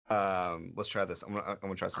Let's try this. I'm gonna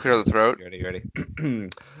try something. Clear the throat. You ready?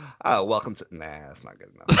 Welcome to. Nah, that's not good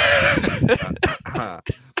enough.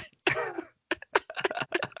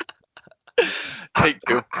 Take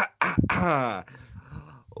two.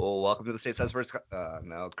 Well, welcome to the Stateside Spurs.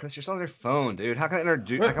 No, Chris, you're still on your phone, dude. How can I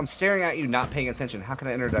introduce? Like, I'm staring at you, not paying attention. How can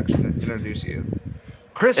I introduce you?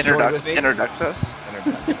 Chris, join with me. Introduct us. And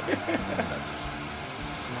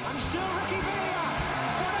still Ricky Villa.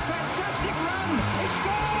 What a fantastic run. He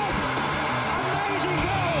scored. Amazing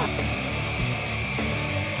goal.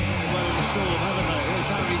 Well installed, haven't they? Here's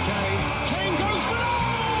Harry Kane. Kane goes for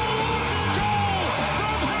goal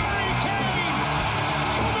from Harry Kane.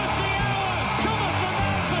 Cometh the hour. Cometh the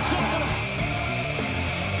man for Tottenham.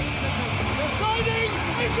 The sliding.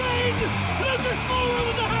 It's in. Lucas Moura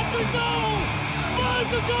with the hat-trick goal.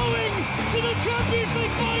 Spurs are going to the Champions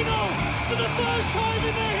League final for the first time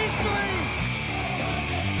in their history.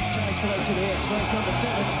 Isolated here, Spurs number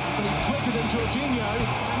 7, but he's quicker than Jorginho,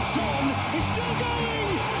 and Son is still going.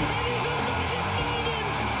 It is a magic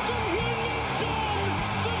moment from Heung-min Son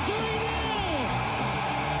for 3-0.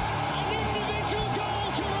 An individual goal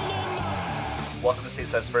to remember. Welcome to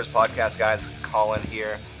Stateside Spurs podcast, guys. Colin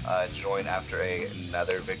here, joined after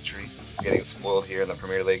another victory, getting spoiled here in the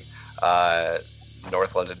Premier League.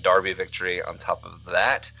 North London Derby victory on top of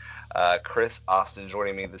that. Chris Austin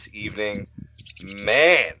joining me this evening.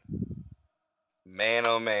 Man,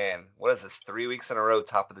 oh man. What is this, 3 weeks in a row,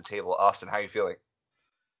 top of the table? Austin, how are you feeling?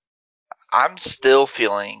 I'm still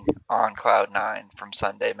feeling on cloud 9 from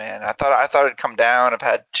Sunday, man. I thought it'd come down. I've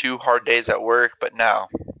had 2 hard days at work, but no.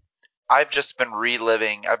 I've just been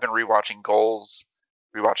reliving. I've been rewatching goals,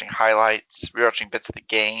 rewatching highlights, rewatching bits of the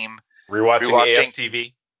game, Rewatching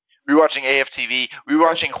AFTV. rewatching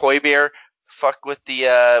Højbjerg fuck with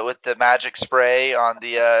the magic spray on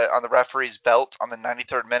the referee's belt on the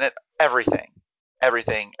 93rd minute. Everything.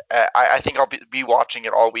 I think I'll be watching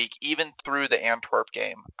it all week, even through the Antwerp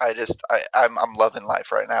game. I'm loving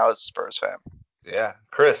life right now as a Spurs fan. Yeah.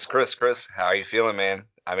 Chris, how are you feeling, man?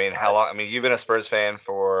 I mean, how long? I mean, you've been a Spurs fan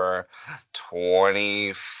for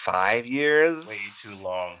 25 years. Way too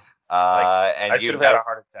long. And I should have had a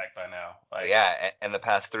heart attack by now. Yeah, and the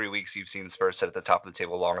past 3 weeks you've seen Spurs sit at the top of the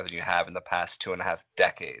table longer than you have in the past 2.5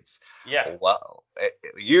 decades. Yeah. Well,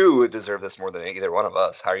 you deserve this more than either one of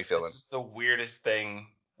us. How are you feeling? This is the weirdest thing.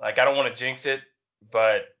 Like, I don't want to jinx it,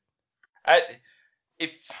 but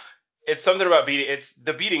if it's something about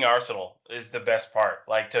beating Arsenal is the best part.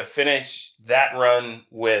 Like, to finish that run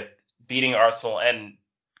with beating Arsenal and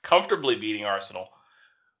comfortably beating Arsenal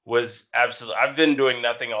was absolutely. I've been doing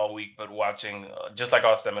nothing all week but watching, just like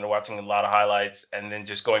Austin, I've been watching a lot of highlights and then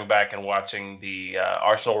just going back and watching the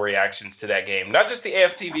Arsenal reactions to that game. Not just the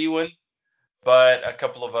AFTV one, but a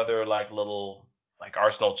couple of other little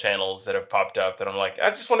Arsenal channels that have popped up, and I'm like, I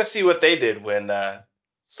just want to see what they did when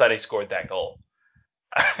Sonny scored that goal.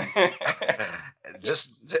 It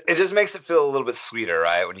just makes it feel a little bit sweeter,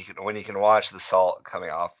 right? When you can watch the salt coming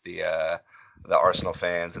off the Arsenal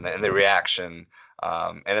fans and the reaction.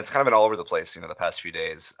 And it's kind of been all over the place, the past few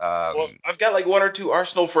days. Well, I've got 1 or 2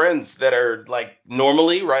 Arsenal friends that are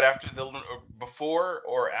normally right after before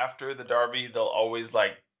or after the derby, they'll always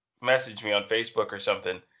message me on Facebook or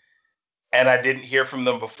something. And I didn't hear from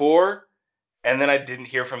them before, and then I didn't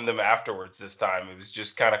hear from them afterwards this time. It was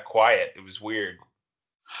just kind of quiet. It was weird.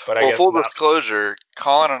 But I guess full disclosure,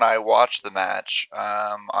 Colin and I watched the match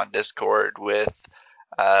on Discord with,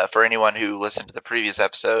 for anyone who listened to the previous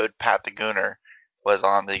episode, Pat the Gooner was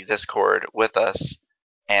on the Discord with us,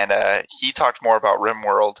 and he talked more about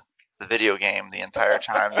RimWorld, the video game, the entire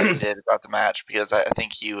time than he did about the match, because I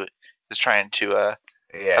think he was trying to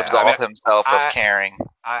absolve himself of caring.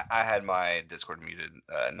 I had my Discord muted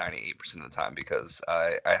 98% of the time because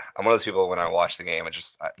I'm one of those people, when I watch the game,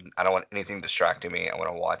 I don't want anything distracting me. I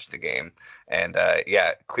want to watch the game, and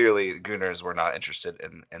clearly Gooners were not interested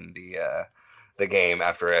in the game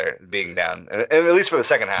after being down, and at least for the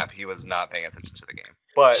second half, he was not paying attention to the game.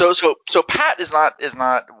 But so Pat is not.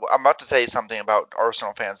 I'm about to say something about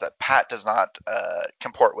Arsenal fans that Pat does not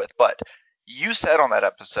comport with, but you said on that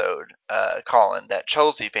episode, Colin, that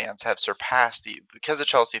Chelsea fans have surpassed you. Because of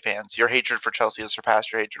Chelsea fans, your hatred for Chelsea has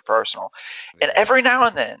surpassed your hatred for Arsenal. And every now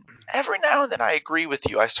and then I agree with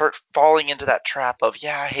you. I start falling into that trap of,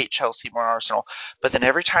 I hate Chelsea more than Arsenal. But then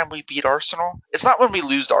every time we beat Arsenal, it's not when we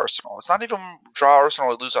lose to Arsenal. It's not even draw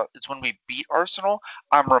Arsenal or lose. It's when we beat Arsenal,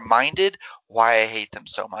 I'm reminded why I hate them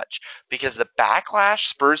so much. Because the backlash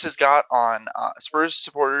Spurs has got on Spurs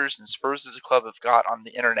supporters and Spurs as a club have got on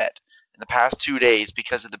the internet the past 2 days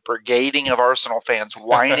because of the brigading of Arsenal fans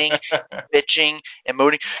whining, bitching, and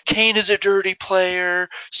moaning. Kane is a dirty player.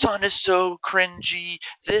 Son is so cringy.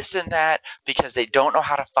 This and that, because they don't know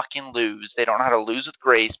how to fucking lose. They don't know how to lose with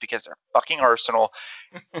grace because they're fucking Arsenal.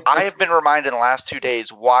 I have been reminded in the last 2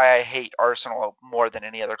 days why I hate Arsenal more than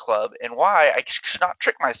any other club, and why I should not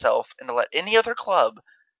trick myself into let any other club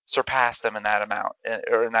surpass them in that amount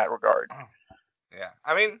or in that regard. Yeah,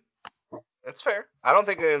 I mean, it's fair. I don't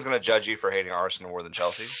think anyone's going to judge you for hating Arsenal more than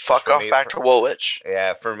Chelsea. Fuck off back to Woolwich.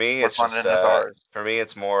 Yeah, for me, it's just for me,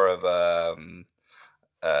 it's more of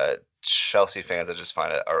Chelsea fans that just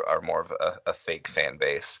find it are more of a fake fan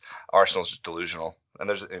base. Arsenal's just delusional, and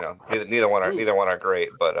there's neither one are great,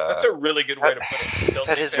 but that's a really good way to put it. Chelsea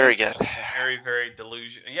that is very good. Very, very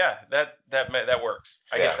delusional. Yeah, that works.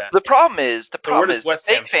 I get that. The problem is the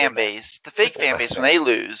fake fan base. The fake fan base, when they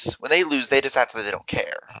lose, they just act like they don't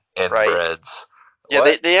care. Inbreds.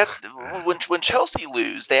 Yeah, they have, when Chelsea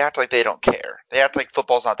lose, they act like they don't care. They act like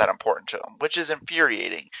football's not that important to them, which is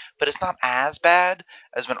infuriating. But it's not as bad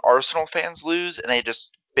as when Arsenal fans lose and they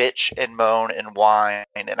just bitch and moan and whine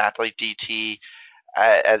and act like DT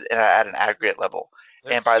at an aggregate level.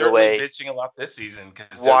 They're and by the way, bitching a lot this season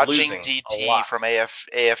because watching DT from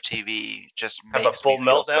AFTV just makes me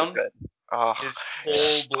feel so good. Oh,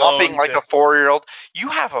 stomping like a 4-year-old. You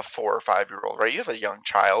have a 4 or 5-year-old, right? You have a young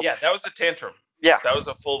child. Yeah, that was a tantrum. Yeah. That was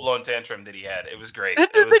a full-blown tantrum that he had. It was great.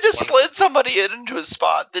 They just slid somebody into his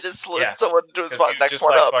spot. They just slid someone into his spot. Next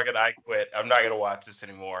one up. Fucking, I quit. I'm not going to watch this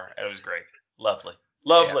anymore. And it was great. Lovely.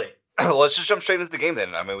 Yeah. Let's just jump straight into the game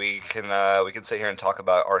then. I mean, we can sit here and talk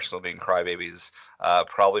about Arsenal being crybabies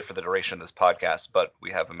probably for the duration of this podcast, but we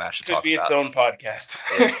have a match to talk about. Could be its own podcast.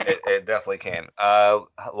 It definitely can.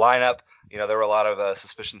 Lineup. There were a lot of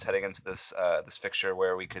suspicions heading into this fixture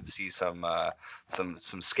where we could see some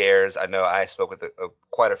scares. I know I spoke with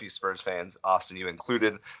quite a few Spurs fans, Austin, you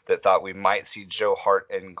included, that thought we might see Joe Hart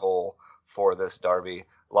in goal for this derby.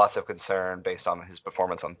 Lots of concern based on his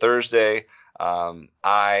performance on Thursday.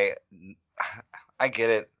 I get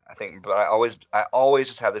it. I think, but I always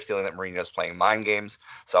just have this feeling that Mourinho's playing mind games.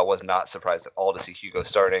 So I was not surprised at all to see Hugo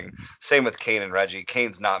starting. Same with Kane and Reggie.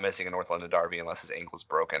 Kane's not missing a North London derby unless his ankle's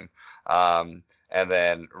broken. And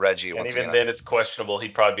then Reggie. And even then, it's questionable.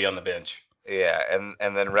 He'd probably be on the bench. Yeah,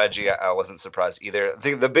 and then Reggie, I wasn't surprised either.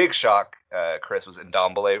 The big shock, Chris, was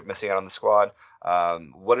Ndombele missing out on the squad.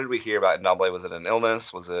 What did we hear about Ndombele? Was it an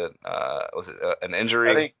illness? Was it an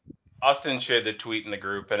injury? I think Austin shared the tweet in the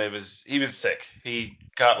group, and he was sick. He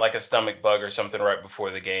got like a stomach bug or something right before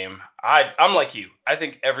the game. I'm like you. I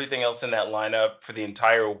think everything else in that lineup for the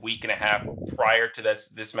entire week and a half prior to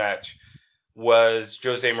this match was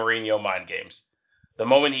Jose Mourinho mind games. The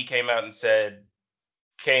moment he came out and said,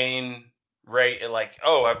 Kane, Ray,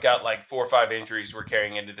 I've got like 4 or 5 injuries we're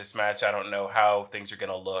carrying into this match. I don't know how things are going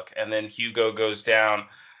to look. And then Hugo goes down.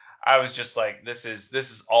 I was just like, this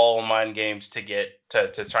is all mind games to get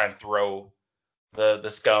to try and throw the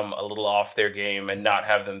scum a little off their game and not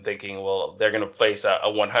have them thinking, well, they're going to face a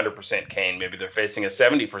 100% Kane. Maybe they're facing a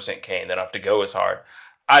 70% Kane. They don't have to go as hard.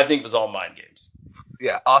 I think it was all mind games.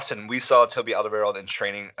 Yeah, Austin, we saw Toby Alderweireld in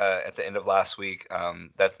training at the end of last week.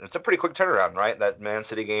 It's a pretty quick turnaround, right? That Man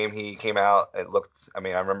City game, he came out. I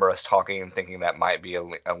remember us talking and thinking that might be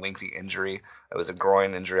a lengthy injury. It was a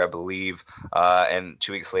groin injury, I believe. And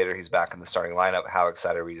 2 weeks later, he's back in the starting lineup. How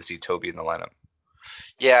excited are we to see Toby in the lineup?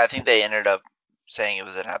 Yeah, I think they ended up saying it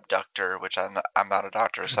was an abductor, which I'm not a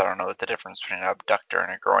doctor, so I don't know what the difference between an abductor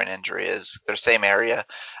and a groin injury is. They're same area.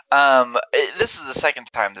 This is the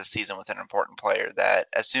second time this season with an important player that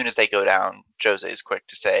as soon as they go down, Jose is quick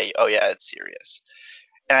to say, "Oh yeah, it's serious."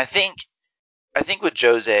 And I think with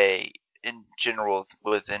Jose in general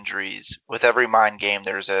with injuries, with every mind game,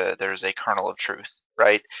 there's a kernel of truth,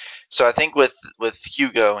 right? So I think with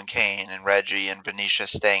Hugo and Kane and Reggie and Benicia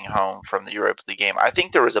staying home from the Europa League game, I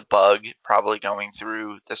think there was a bug probably going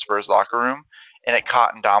through the Spurs locker room, and it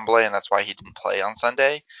caught Ndombele, and that's why he didn't play on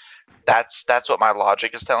Sunday. That's what my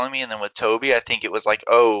logic is telling me. And then with Toby, I think it was like,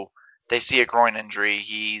 oh, they see a groin injury,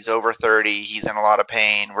 he's over 30, he's in a lot of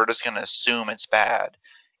pain, we're just going to assume it's bad.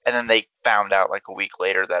 And then they found out like a week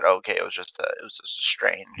later that, okay, it was just a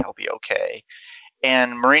strain, he'll be okay.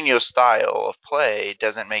 And Mourinho's style of play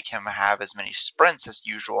doesn't make him have as many sprints as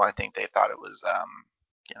usual. I think they thought it was,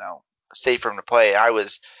 safe for him to play. I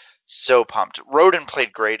was so pumped. Rodon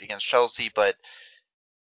played great against Chelsea, but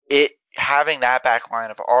having that back line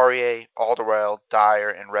of Aurier, Alderweireld, Dyer,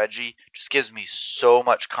 and Reggie just gives me so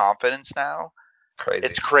much confidence now Crazy.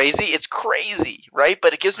 It's crazy, right?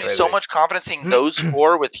 But it gives me so much confidence seeing those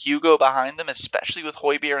four with Hugo behind them, especially with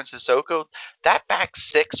Højbjerg and Sissoko. That back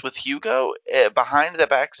six with Hugo behind the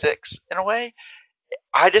back six in a way.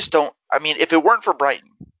 I just don't. I mean, if it weren't for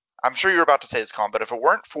Brighton, I'm sure you're about to say this, Colin, but if it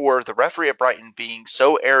weren't for the referee at Brighton being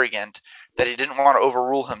so arrogant that he didn't want to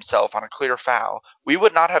overrule himself on a clear foul, we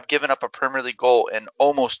would not have given up a Premier League goal in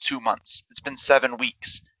almost 2 months. It's been 7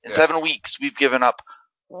 weeks. In 7 weeks, we've given up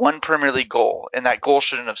one Premier League goal, and that goal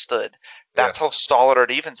shouldn't have stood. That's how solid our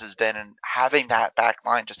defense has been, and having that back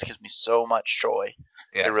line just gives me so much joy.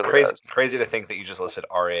 Yeah, it really does. Crazy to think that you just listed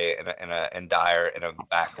RA and Dyer in a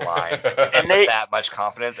back line and that much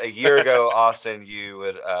confidence. A year ago, Austin, you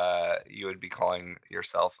would be calling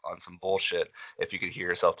yourself on some bullshit if you could hear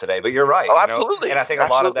yourself today. But you're right. Oh, absolutely. And I think a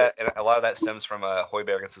lot of that stems from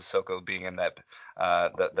Højbjerg and Sissoko being in that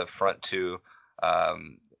the front two.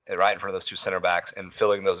 Right in front of those two center backs and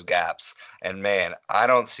filling those gaps. And man, I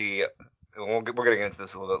don't see. We're going to get into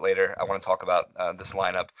this a little bit later. I want to talk about this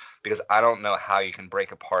lineup because I don't know how you can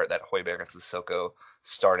break apart that Højbjerg and Sissoko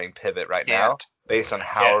starting pivot right now based on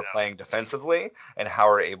how we're playing defensively and how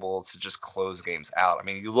we're able to just close games out. I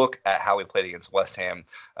mean, you look at how we played against West Ham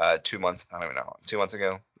 2 months. I don't even know, 2 months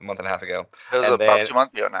ago, a month and a half ago. It was about 2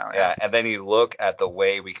 months ago now. Yeah, and then you look at the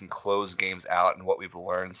way we can close games out and what we've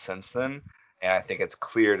learned since then. And I think it's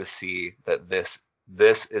clear to see that this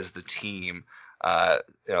is the team.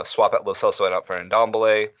 Swap out Lo Celso and up for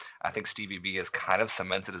Ndombele. I think Stevie B has kind of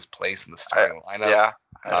cemented his place in the starting lineup. Yeah,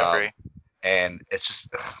 I agree. And it's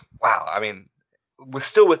just wow. I mean,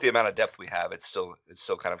 with the amount of depth we have, it's still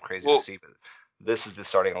kind of crazy to see. But this is the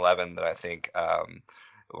starting 11 that I think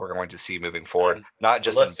we're going to see moving forward. Not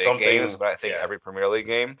just in big games, but I think every Premier League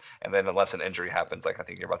game. And then unless an injury happens, like I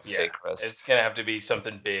think you're about to say, Chris, it's gonna have to be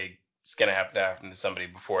something big. It's going to have to happen to somebody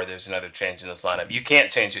before there's another change in this lineup. You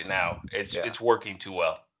can't change it now. It's working too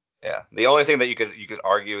well. Yeah. The only thing that you could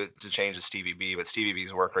argue to change is Stevie B, but Stevie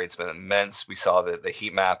B's work rate's been immense. We saw the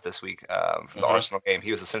heat map this week from the Arsenal game.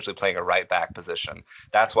 He was essentially playing a right back position.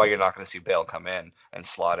 That's why you're not going to see Bale come in and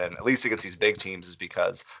slot in, at least against these big teams, is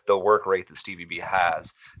because the work rate that Stevie B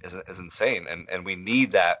has is insane. And we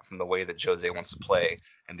need that from the way that Jose wants to play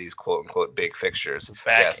in these quote unquote big fixtures.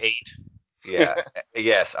 Back eight. Yeah.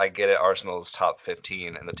 Yes, I get it. Arsenal's top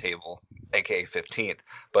 15 in the table, aka 15th,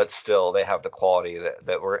 but still they have the quality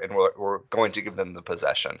that we're going to give them the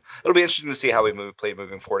possession. It'll be interesting to see how we play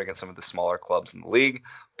moving forward against some of the smaller clubs in the league.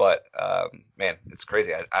 But man, it's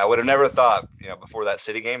crazy. I would have never thought, before that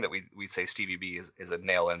City game that we'd say Stevie B is a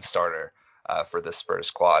nail-in starter for this Spurs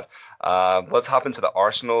squad. Let's hop into the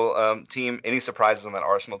Arsenal team. Any surprises on that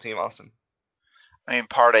Arsenal team, Austin? I mean,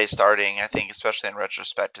 Partey starting, I think, especially in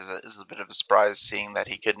retrospect, is a bit of a surprise, seeing that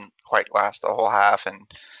he couldn't quite last the whole half, and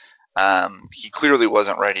he clearly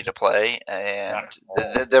wasn't ready to play. And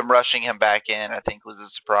them rushing him back in, I think, was a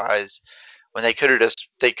surprise. When they could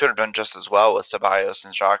have done just as well with Ceballos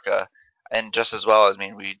and Xhaka, and just as well as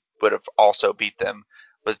we would have also beat them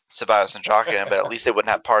with Ceballos and Xhaka, but at least they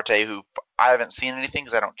wouldn't have Partey, who I haven't seen anything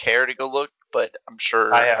because I don't care to go look. But I'm sure.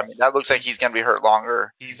 That looks like he's going to be hurt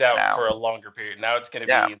longer. He's out for a longer period. Now it's going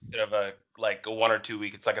to be instead of a 1 or 2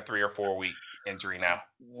 week, it's like a 3 or 4 week injury now.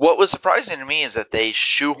 What was surprising to me is that they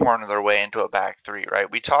shoehorned their way into a back three.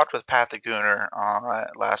 Right? We talked with Pat the Gooner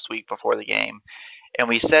last week before the game, and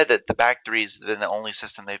we said that the back three has been the only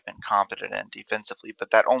system they've been competent in defensively.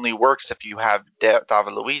 But that only works if you have David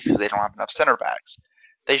Luiz, because they don't have enough center backs.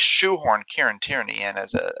 They shoehorned Kieran Tierney in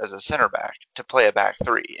as a center back to play a back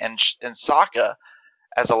three, and Saka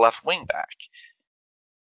as a left wing back.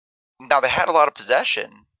 Now, they had a lot of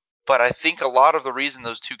possession, but I think a lot of the reason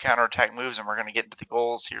those two counterattack moves, and we're going to get into the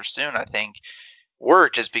goals here soon, I think,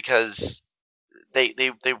 worked is because they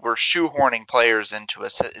were shoehorning players into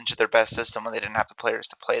their best system when they didn't have the players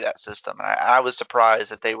to play that system. And I was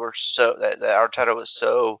surprised that that Arteta was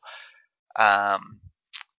so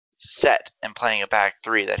set in playing a back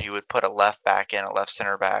three that he would put a left back in, a left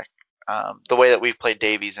center back, the way that we've played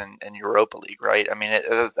Davies in Europa League, right? I mean,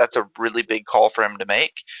 that's a really big call for him to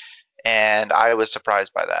make, and I was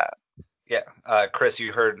surprised by that. Yeah, Chris,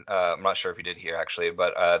 you heard. I'm not sure if you did hear actually,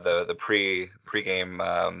 but the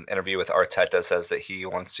pregame interview with Arteta says that he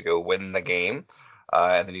wants to go win the game,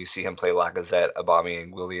 and then you see him play Lacazette,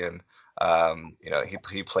 Aubameyang, Willian.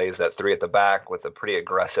 He plays that three at the back with a pretty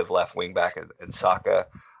aggressive left wing back in Saka.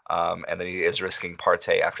 And then he is risking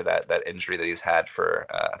Partey after that injury that he's had for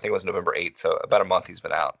I think it was November 8th, so about a month he's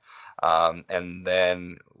been out. And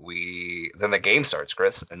then the game starts,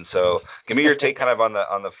 Chris. And so give me your take kind of on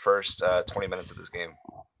the first 20 minutes of this game.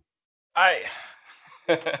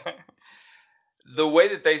 The way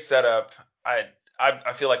that they set up, I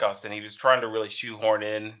I feel like Austin. He was trying to really shoehorn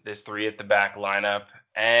in this 3 at the back lineup,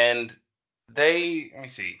 and let me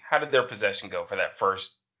see, how did their possession go for that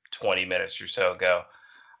first 20 minutes or so go?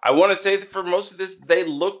 I want to say that for most of this, they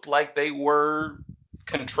looked like they were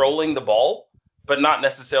controlling the ball, but not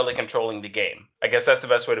necessarily controlling the game. I guess that's the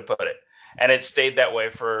best way to put it. And it stayed that way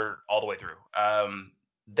for all the way through.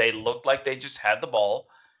 They looked like they just had the ball,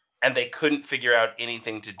 and they couldn't figure out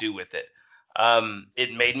anything to do with it.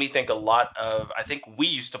 It made me think a lot of, I think we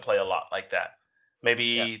used to play a lot like that.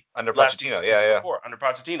 Maybe under last Pochettino, season before, under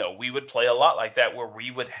Pochettino, we would play a lot like that where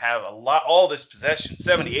we would have all this possession,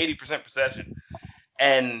 70, 80% possession,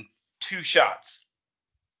 and 2 shots.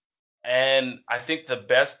 And I think the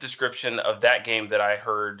best description of that game that I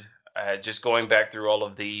heard, just going back through all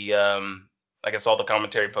of the, I guess all the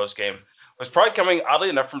commentary post game, was probably coming oddly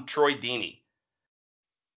enough from Troy Deeney,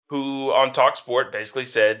 who on TalkSport basically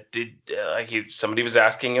said, somebody was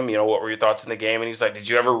asking him, what were your thoughts in the game? And he was like, did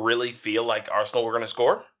you ever really feel like Arsenal were going to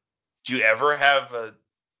score? Did you ever have a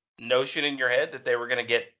notion in your head that they were going to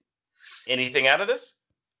get anything out of this?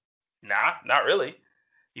 Nah, not really.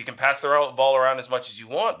 You can pass the ball around as much as you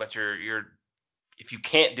want, but if you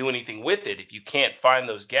can't do anything with it, if you can't find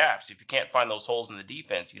those gaps, if you can't find those holes in the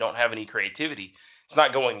defense, you don't have any creativity, it's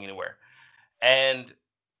not going anywhere. And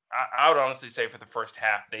I would honestly say for the first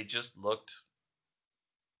half, they just looked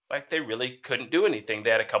like they really couldn't do anything. They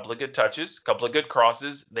had a couple of good touches, a couple of good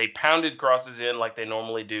crosses. They pounded crosses in like they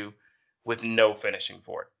normally do with no finishing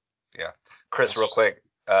for it. Yeah. Chris, real quick,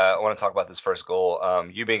 I want to talk about this first goal.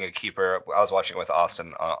 You being a keeper, I was watching it with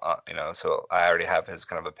Austin, so I already have his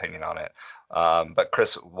kind of opinion on it. But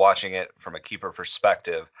Chris, watching it from a keeper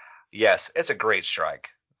perspective, yes, it's a great strike.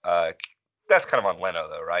 That's kind of on Leno,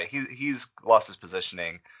 though, right? He's lost his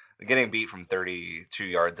positioning. Getting beat from 32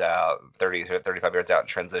 yards out, 30 to 35 yards out in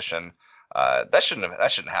transition, that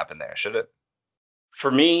shouldn't happen there, should it?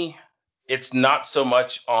 For me, it's not so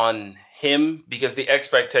much on him because the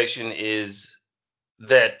expectation is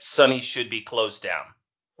that Sonny should be closed down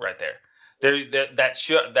right there.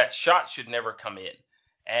 That shot should never come in,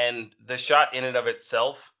 and the shot in and of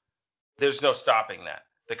itself, there's no stopping that.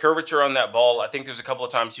 The curvature on that ball, I think there's a couple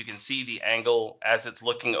of times you can see the angle as it's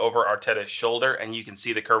looking over Arteta's shoulder, and you can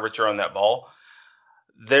see the curvature on that ball.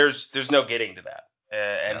 There's no getting to that,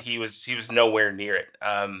 and he was nowhere near it.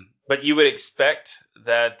 But you would expect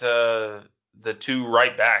that the 2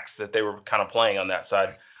 right backs that they were kind of playing on that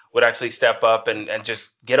side would actually step up and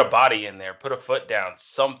just get a body in there, put a foot down,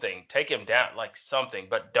 something, take him down, like something,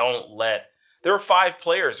 but don't let. There were 5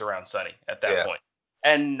 players around Sonny at that point.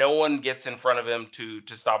 And no one gets in front of him to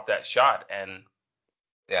stop that shot. And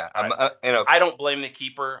I don't blame the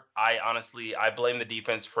keeper. I blame the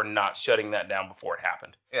defense for not shutting that down before it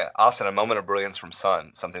happened. Yeah, Austin, a moment of brilliance from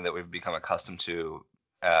Son, something that we've become accustomed to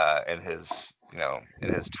in his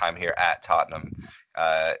time here at Tottenham.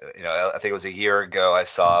 I think it was a year ago I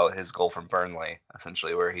saw his goal from Burnley,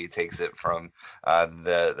 essentially where he takes it from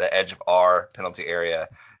the edge of our penalty area,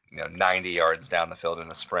 90 yards down the field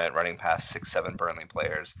in a sprint, running past 6-7 Burnley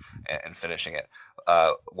players and finishing it.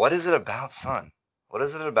 What is it about Son? What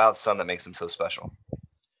is it about Son that makes him so special?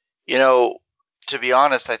 To be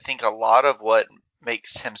honest, I think a lot of what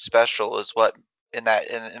makes him special is what in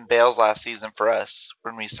Bale's last season for us,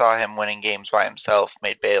 when we saw him winning games by himself,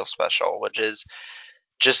 made Bale special, which is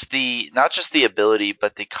just not just the ability,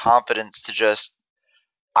 but the confidence to just,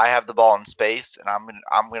 I have the ball in space and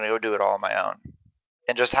I'm gonna go do it all on my own.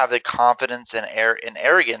 And just have the confidence and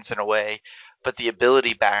arrogance in a way, but the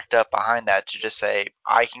ability backed up behind that to just say,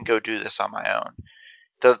 I can go do this on my own.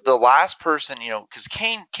 The last person, because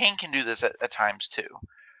Kane can do this at times too,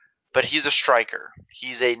 but he's a striker.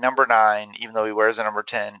 He's a number 9, even though he wears a number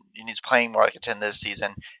 10, and he's playing more like a 10 this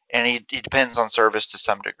season, and he depends on service to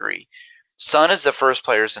some degree. Son is the first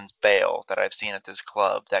player since Bale that I've seen at this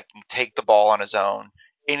club that can take the ball on his own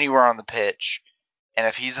anywhere on the pitch, and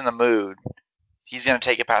if he's in the mood, he's going to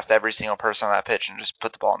take it past every single person on that pitch and just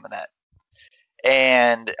put the ball in the net.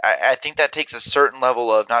 And I think that takes a certain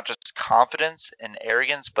level of not just confidence and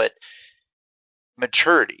arrogance, but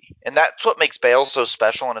maturity. And that's what makes Bale so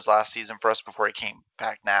special in his last season for us before he came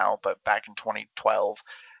back now, but back in 2012,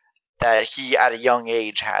 that he at a young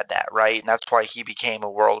age had that, right? And that's why he became a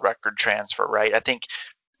world record transfer, right? I think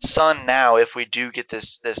Son now, if we do get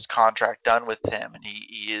this contract done with him and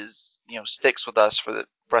he is, sticks with us for the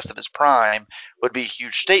rest of his prime, would be a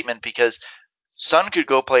huge statement, because Son could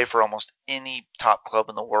go play for almost any top club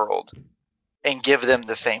in the world and give them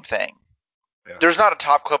the same thing. Yeah. There's not a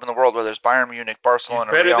top club in the world, whether it's Bayern Munich,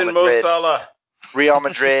 Barcelona, Real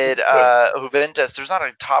Madrid, Juventus. There's not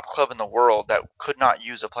a top club in the world that could not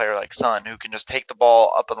use a player like Son, who can just take the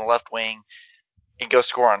ball up on the left wing and go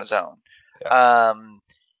score on his own. Yeah.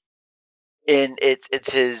 And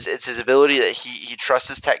it's his ability that he trusts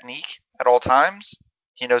his technique at all times.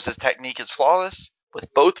 He knows his technique is flawless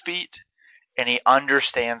with both feet, and he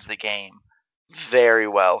understands the game very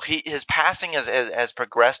well. His passing has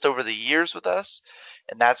progressed over the years with us,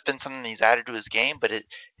 and that's been something he's added to his game. But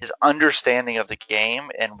his understanding of the game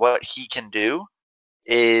and what he can do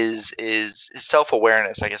is his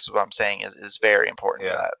self-awareness, I guess is what I'm saying, is very important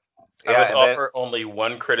to that. I would offer only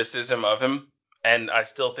one criticism of him, and I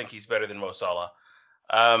still think he's better than Mo Salah.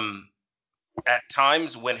 At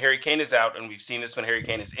times when Harry Kane is out, and we've seen this when Harry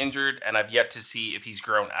Kane is injured, and I've yet to see if he's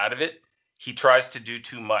grown out of it, he tries to do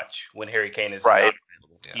too much when Harry Kane is not available.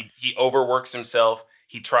 Yeah. He overworks himself.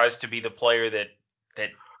 He tries to be the player that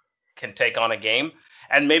can take on a game.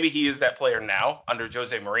 And maybe he is that player now under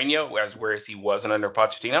Jose Mourinho, whereas he wasn't under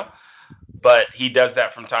Pochettino. But he does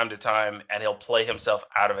that from time to time, and he'll play himself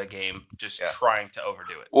out of a game just trying to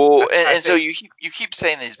overdo it. Well, so you keep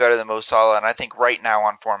saying that he's better than Mo Salah, and I think right now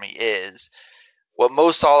on form he is. What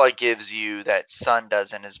Mo Salah gives you that Son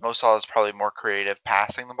doesn't is Mo Salah is probably more creative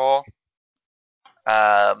passing the ball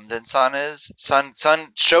than Son is. Son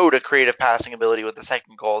showed a creative passing ability with the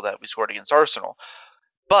second goal that we scored against Arsenal.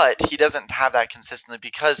 But he doesn't have that consistently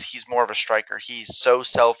because he's more of a striker. He's so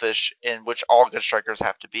selfish, in which all good strikers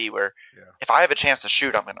have to be, where if I have a chance to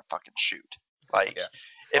shoot, I'm going to fucking shoot.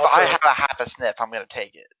 If I have a half a sniff, I'm going to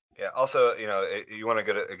take it. Yeah. Also, you want a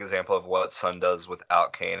good example of what Son does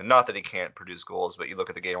without Kane, and not that he can't produce goals, but you look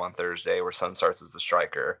at the game on Thursday where Son starts as the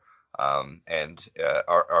striker, and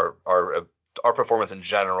our performance in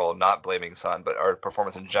general, not blaming Son, but our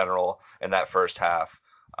performance in general in that first half,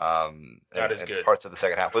 not as good. Parts of the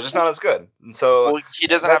second half was just not as good. And so he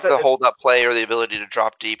doesn't have the hold up play or the ability to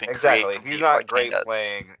drop deep and exactly. Create. He's not great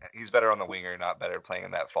playing. He's better on the winger, not better playing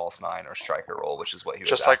in that false nine or striker role, which is what he was.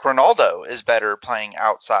 Just like Ronaldo is better playing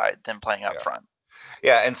outside than playing up front.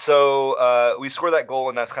 Yeah, and so we score that goal,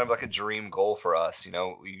 and that's kind of like a dream goal for us.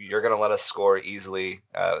 You're going to let us score easily,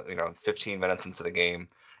 15 minutes into the game,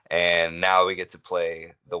 and now we get to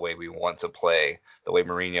play the way we want to play, the way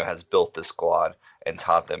Mourinho has built this squad and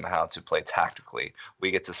taught them how to play tactically.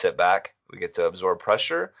 We get to sit back, we get to absorb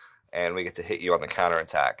pressure, and we get to hit you on the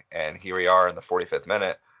counterattack. And here we are in the 45th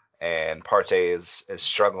minute, and Partey is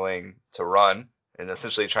struggling to run and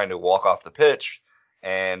essentially trying to walk off the pitch.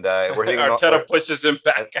 And we're hitting Arteta pushes him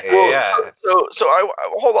back. Yeah. So I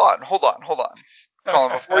hold on.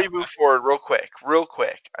 Colin, before you move forward, real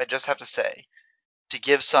quick, I just have to say, to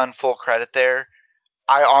give Son full credit there,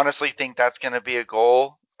 I honestly think that's going to be a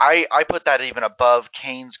goal. I put that even above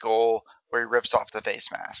Kane's goal where he rips off the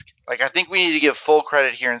face mask. I think we need to give full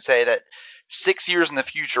credit here and say that 6 years in the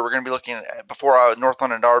future, we're going to be looking at before North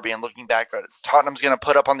London Derby and looking back at Tottenham's going to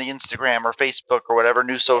put up on the Instagram or Facebook or whatever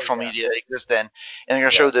new social media exists then, and they're going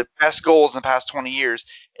to show the best goals in the past 20 years,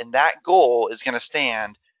 and that goal is going to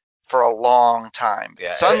stand for a long time.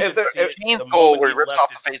 Yeah. Kane's goal where he rips off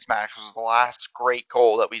the face mask was the last great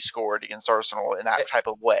goal that we scored against Arsenal in that type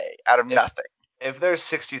of way, out of nothing. If there's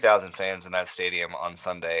 60,000 fans in that stadium on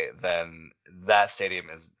Sunday, then that stadium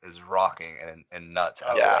is rocking and nuts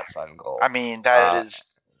after that Son goal. I mean, that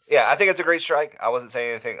is. Yeah, I think it's a great strike. I wasn't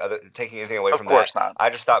saying taking anything away from that. Of course not. I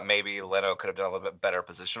just thought maybe Leno could have done a little bit better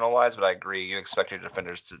positional wise, but I agree. You expect your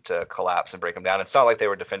defenders to collapse and break them down. It's not like they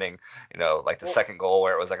were defending, like the second goal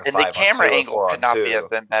where it was like a 5-on-2 or 4-on-2. And the camera angle could not have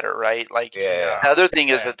been better, right? The other thing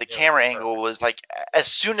is that the camera angle was as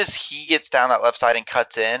soon as he gets down that left side and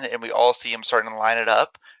cuts in, and we all see him starting to line it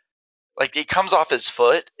up, it comes off his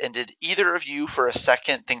foot. And did either of you for a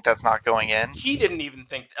second think that's not going in? He didn't even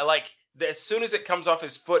think as soon as it comes off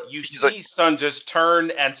his foot, you see Son just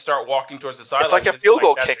turn and start walking towards the sideline. It's like a field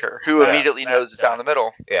goal kicker who immediately knows it's down the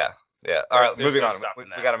middle. Yeah. Yeah. All right, moving on.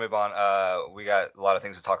 We got to move on. We got a lot of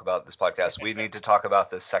things to talk about this podcast. We need to talk about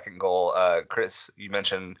this second goal. Chris, you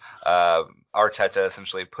mentioned Arteta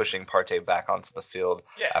essentially pushing Partey back onto the field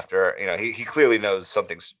after he clearly knows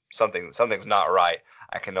something's not right.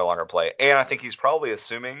 I can no longer play, and I think he's probably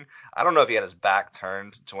assuming. I don't know if he had his back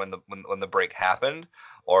turned to when the break happened,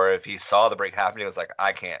 or if he saw the break happen, he was like,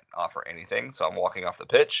 I can't offer anything, so I'm walking off the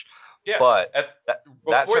pitch. Yeah, but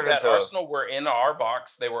before that Arsenal were in our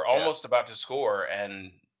box. They were almost about to score,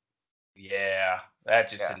 and that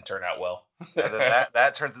just didn't turn out well. And then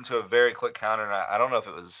that turns into a very quick counter, and I don't know if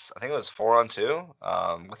it was. I think it was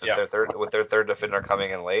 4-on-2 with their third defender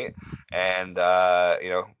coming in late, and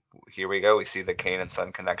here we go. We see the Kane and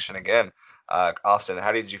Son connection again. Austin,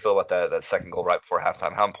 how did you feel about that second goal right before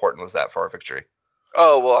halftime? How important was that for our victory?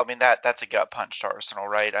 Oh, well, I mean, that's a gut punch to Arsenal,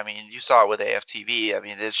 right? I mean, you saw it with AFTV. I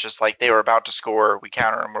mean, it's just like they were about to score. We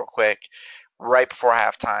counter them real quick. right before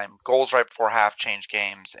halftime. Goals right before half changed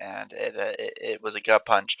games, and it was a gut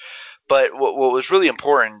punch. But what was really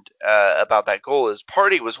important about that goal is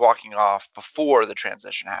Partey was walking off before the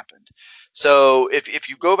transition happened. So if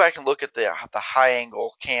you go back and look at the high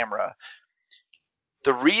angle camera,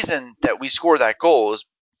 the reason that we scored that goal is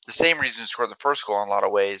the same reason we scored the first goal in a lot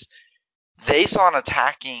of ways. They saw an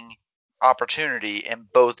attacking opportunity in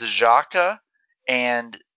both Xhaka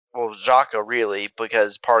and Xhaka really,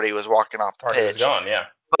 because Partey was walking off the Partey pitch. was gone, yeah.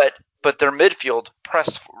 But their midfield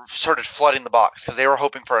started flooding the box because they were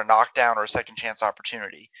hoping for a knockdown or a second chance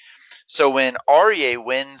opportunity. So when Aurier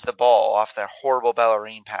wins the ball off that horrible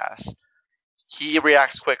Bellerin pass, he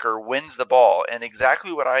reacts quicker, wins the ball, and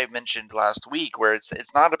exactly what I mentioned last week, where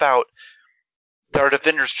it's not about our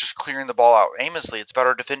defenders just clearing the ball out aimlessly. It's about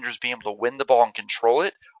our defenders being able to win the ball and control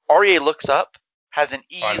it. Aurier looks up, has an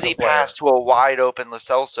easy pass to a wide open Lo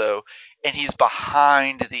Celso, and he's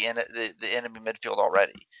behind the enemy midfield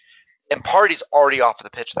already. And Partey's already off of the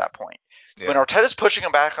pitch at that point. Yeah. When Arteta's pushing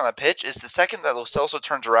him back on the pitch, is the second that Lo Celso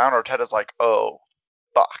turns around, Arteta's like, oh,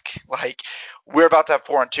 fuck. Like, we're about to have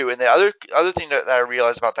 4-2. And the other thing that I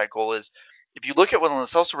realized about that goal is, if you look at when Lo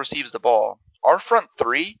Celso receives the ball, our front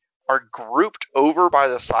three are grouped over by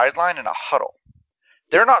the sideline in a huddle.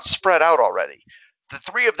 They're not spread out already. The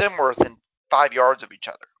three of them were within 5 yards of each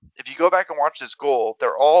other. If you go back and watch this goal,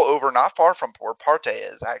 they're all over, not far from where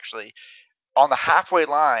Partey is, actually, on the halfway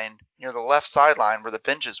line near the left sideline where the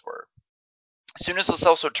benches were. As soon as Lo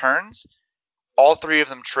Celso turns, all three of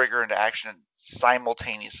them trigger into action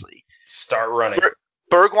simultaneously. Start running.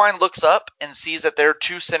 Bergwijn looks up and sees that their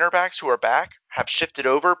two center backs who are back have shifted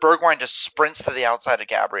over. Bergwijn just sprints to the outside of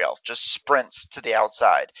Gabriel, just sprints to the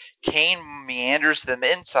outside. Kane meanders them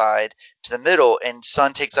inside to the middle, and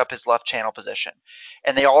Son takes up his left channel position.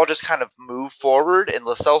 And they all just kind of move forward, and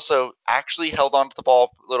Lo Celso actually held onto the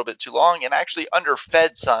ball a little bit too long and actually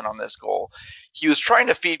underfed Son on this goal. He was trying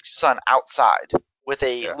to feed Son outside with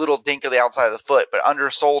a little dink of the outside of the foot, but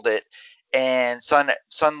undersold it. And Son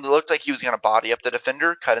looked like he was going to body up the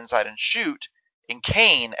defender, cut inside and shoot. And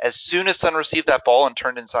Kane, as soon as Son received that ball and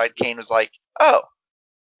turned inside, Kane was like, oh,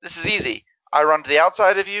 this is easy. I run to the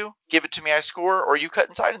outside of you, give it to me, I score, or you cut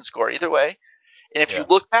inside and score. Either way. And if you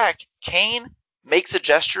look back, Kane makes a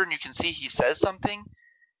gesture and you can see he says something.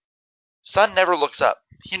 Son never looks up.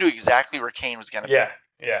 He knew exactly where Kane was going to be.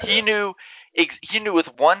 Yeah. He knew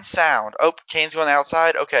with one sound, oh, Kane's going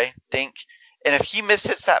outside, okay, dink. And if he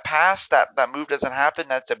mishits that pass, that move doesn't happen,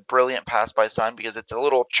 that's a brilliant pass by Son because it's a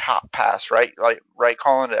little chop pass, right? Right,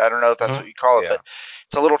 Colin? I don't know if that's what you call it, but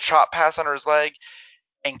it's a little chop pass under his leg.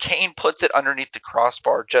 And Kane puts it underneath the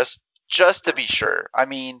crossbar just to be sure. I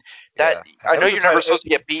mean, I know you're never supposed to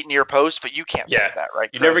get beat near post, but you can't say that,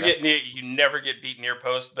 right? You never get beat near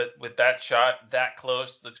post, but with that shot that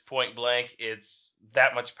close, that's point blank, it's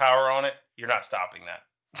that much power on it, you're not stopping that.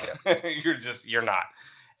 Yeah. You're not.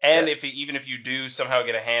 And even if you do somehow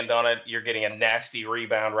get a hand on it, you're getting a nasty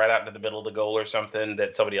rebound right out into the middle of the goal or something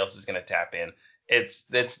that somebody else is going to tap in. It's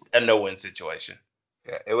a no-win situation.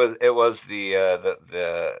 Yeah, it was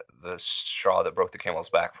the straw that broke the camel's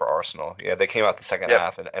back for Arsenal. Yeah, they came out the second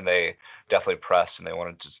half and they definitely pressed and they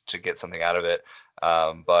wanted to get something out of it.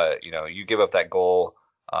 But you give up that goal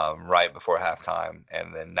right before halftime,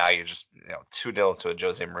 and then now you're just 2-0 to a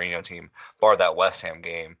Jose Mourinho team, bar that West Ham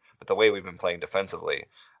game. But the way we've been playing defensively,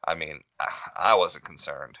 I mean, I wasn't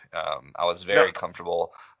concerned. I was very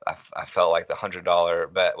comfortable. I felt like the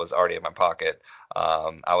 $100 bet was already in my pocket.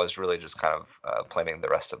 I was really just kind of planning the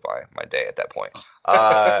rest of my day at that point.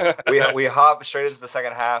 We hopped straight into the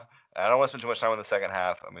second half. I don't want to spend too much time on the second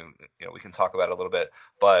half. I mean, we can talk about it a little bit,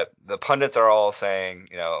 but the pundits are all saying,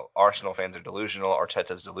 Arsenal fans are delusional.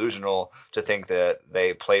 Arteta's delusional to think that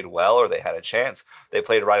they played well or they had a chance. They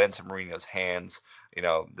played right into Mourinho's hands.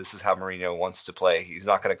 This is how Mourinho wants to play. He's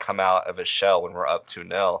not going to come out of his shell when we're up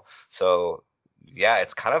 2-0. So, yeah,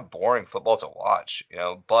 it's kind of boring football to watch,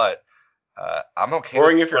 but I'm okay.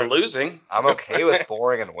 Boring if you're losing. I'm okay with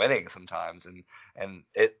boring and winning sometimes. And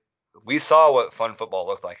we saw what fun football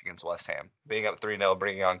looked like against West Ham, being up 3-0,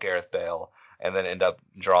 bringing on Gareth Bale, and then end up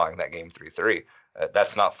drawing that game 3-3.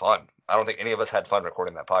 That's not fun. I don't think any of us had fun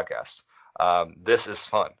recording that podcast. This is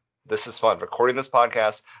fun. This is fun. Recording this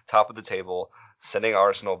podcast, top of the table, sending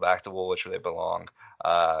Arsenal back to Woolwich where they belong,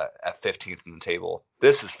 at 15th in the table.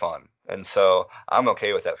 This is fun. And so I'm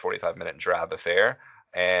okay with that 45-minute drab affair.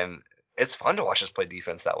 And it's fun to watch us play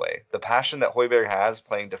defense that way. The passion that Højbjerg has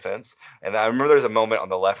playing defense. And I remember there's a moment on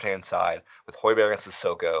the left-hand side with Højbjerg against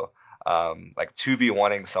Sissoko, like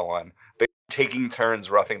 2v1ing someone, but taking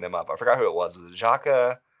turns roughing them up. I forgot who it was. Was it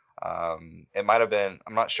Xhaka? It might have been,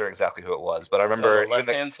 I'm not sure exactly who it was, but I It's on remember the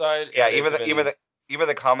left-hand side. yeah, It could have been- even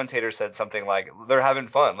the commentator said something like they're having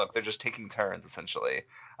fun. Look, they're just taking turns essentially,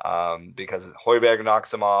 because Højbjerg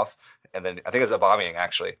knocks him off, and then I think it's Aubameyang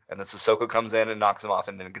actually, and then Sissoko comes in and knocks him off,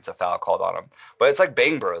 and then gets a foul called on him. But it's like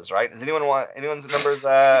Bang Bros, right? Does anyone remembers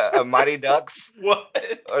Mighty Ducks, What?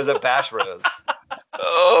 or is it Bash Bros?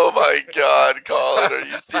 Oh my God, Colin, are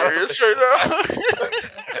you serious right now?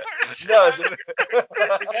 No, Did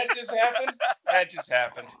that just happen? That just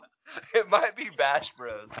happened. it might be Bash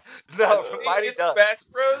Bros. No, from Mighty It's Ducks. Bash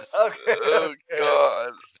Bros. Okay. Oh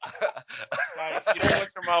God. Nice. You don't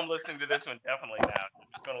want your mom listening to this one, definitely not. I'm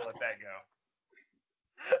just gonna let that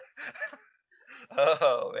go.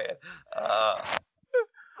 Oh man.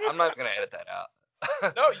 I'm not even gonna edit that out.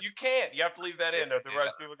 No, you can't. You have to leave that in,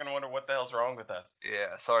 otherwise people are gonna wonder what the hell's wrong with us.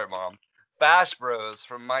 Yeah, sorry, Mom. Bash Bros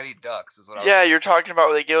from Mighty Ducks is what I was. Yeah, you're talking about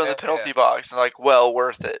when they go in the Yeah, penalty yeah. box and like, well,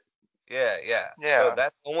 worth it. Yeah. Yeah. So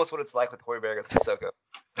that's almost what it's like with Højbjerg and Sissoko.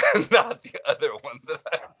 Not the other one that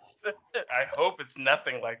I said. I hope it's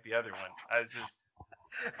nothing like the other one. I just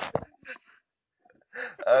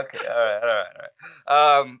Okay, all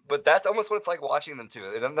right. But that's almost what it's like watching them too.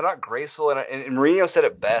 They're not graceful, and Mourinho said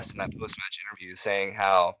it best in that post-match interview, saying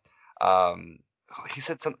how he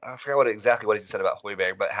said I forgot exactly what he said about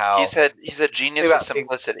Højbjerg, but how He said genius about is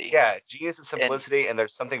simplicity. yeah, genius is simplicity, and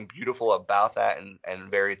there's something beautiful about that, and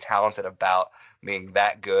very talented about being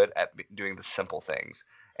that good at doing the simple things.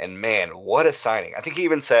 And man, what a signing! I think he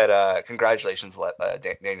even said, "Congratulations,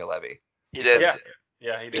 Daniel Levy." He did.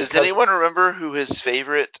 yeah, he did. Does anyone remember who his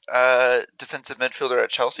favorite defensive midfielder at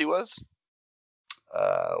Chelsea was?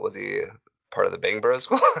 Was he part of the Bang Bros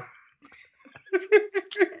school?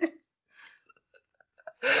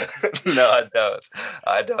 No,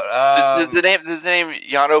 I don't. Does the name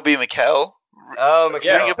Jan Obi Mikel Oh,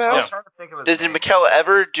 Mikel. ring a bell? I was trying to think of his Did name. Mikel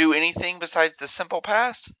ever do anything besides the simple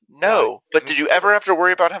pass? No. But did you ever have to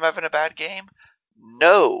worry about him having a bad game?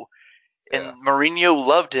 No. And Yeah. Mourinho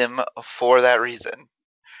loved him for that reason.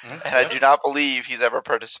 Mhm. And I do not believe he's ever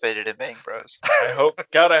participated in Bang Bros. I hope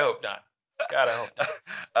not. God, I hope not.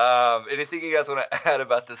 Anything you guys want to add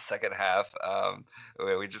about this second half?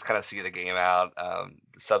 We just kind of see the game out. The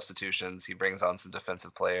substitutions. He brings on some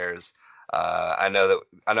defensive players. I know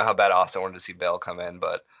how bad Austin wanted to see Bale come in,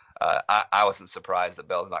 but I wasn't surprised that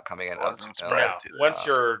Bale's not coming in. Wasn't No, surprised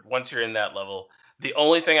either. once you're in that level, the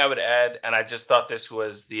only thing I would add, and I just thought this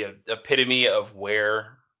was the epitome of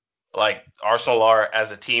where like Arsenal are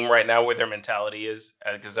as a team right now, where their mentality is,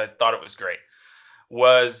 because I thought it was great.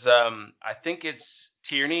 Was I think it's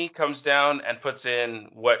Tierney comes down and puts in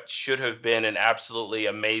what should have been an absolutely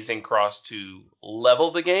amazing cross to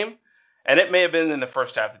level the game, and it may have been in the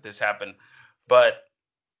first half that this happened, but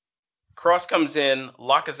cross comes in,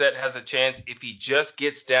 Lacazette has a chance. If he just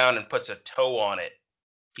gets down and puts a toe on it,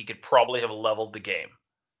 he could probably have leveled the game.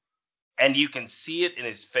 And you can see it in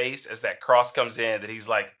his face as that cross comes in that he's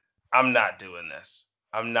like, I'm not doing this.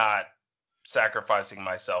 I'm not sacrificing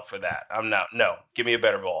myself for that. No, give me a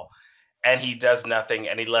better ball. And he does nothing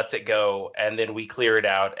and he lets it go, and then we clear it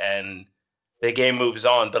out and the game moves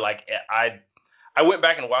on. But like I went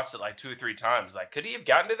back and watched it like 2 or 3 times. Like, could he have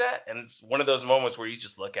gotten to that? And it's one of those moments where you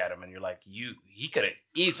just look at him and you're like, he could have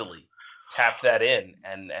easily tapped that in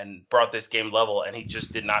and brought this game level, and he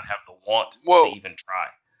just did not have the want to even try.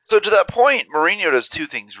 So to that point, Mourinho does two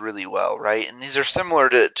things really well, right? And these are similar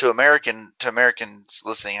to Americans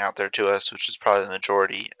listening out there to us, which is probably the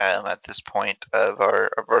majority at this point of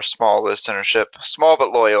our small listenership. Small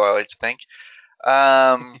but loyal, I like to think.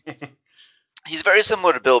 He's very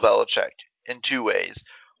similar to Bill Belichick in 2 ways.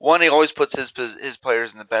 One, he always puts his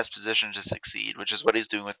players in the best position to succeed, which is what he's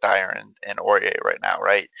doing with Dyer and Aurier right now,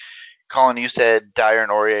 right? Colin, you said Dyer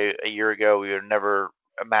and Aurier a year ago, we would never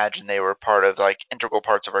imagine they were part of like integral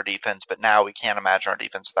parts of our defense, but now we can't imagine our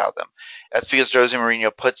defense without them. That's because Jose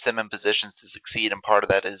Mourinho puts them in positions to succeed, and part of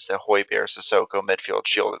that is the Højbjerg, Sissoko midfield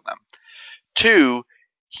shielding them. 2,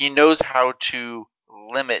 he knows how to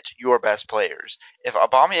limit your best players. If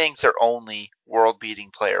Aubameyang's their only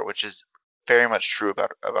world-beating player, which is very much true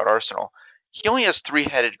about Arsenal, he only has 3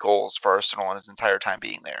 headed goals for Arsenal in his entire time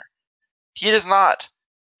being there. He does not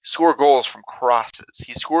score goals from crosses.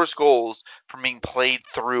 He scores goals from being played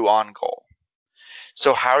through on goal.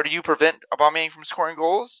 So how do you prevent Aubameyang from scoring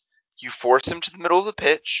goals? You force him to the middle of the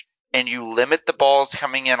pitch, and you limit the balls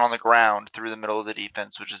coming in on the ground through the middle of the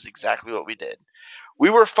defense, which is exactly what we did. We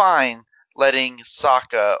were fine letting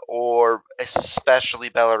Saka or especially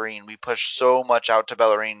Bellerin. We pushed so much out to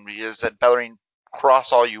Bellerin. We just said, Bellerin,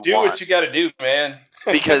 cross all you want. Do what you got to do, man.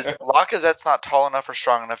 Because Lacazette's not tall enough or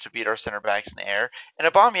strong enough to beat our center backs in the air,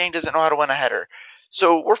 and Aubameyang doesn't know how to win a header.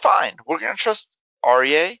 So we're fine. We're going to trust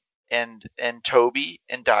Aurier and Toby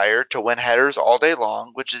and Dyer to win headers all day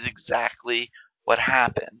long, which is exactly what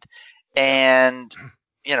happened. And,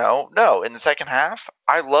 no, in the second half,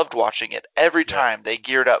 I loved watching it. Every time they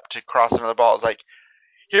geared up to cross another ball, it's like,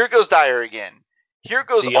 here goes Dyer again. Here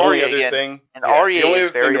goes The only Aurier other again. thing, And the Aurier only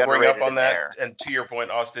is other thing very to bring up underrated on in that, there. and to your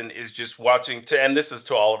point, Austin, is just watching, and this is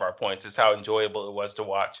to all of our points, is how enjoyable it was to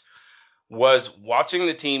watch, was watching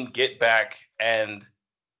the team get back and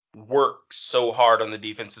work so hard on the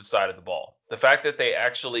defensive side of the ball. The fact that they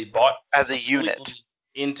actually bought As a unit.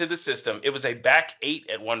 into the system. It was a back 8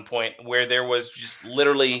 at one point where there was just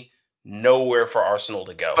literally nowhere for Arsenal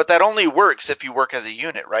to go. But that only works if you work as a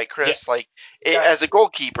unit, right, Chris? As a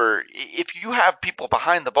goalkeeper, if you have people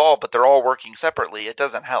behind the ball but they're all working separately, it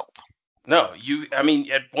doesn't help. No,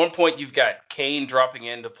 at one point you've got Kane dropping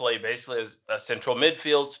in to play basically as a central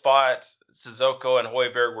midfield spot. Sissoko and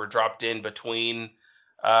Højbjerg were dropped in between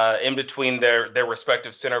their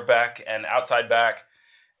respective center back and outside back.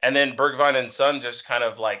 And then Bergwijn and Son just kind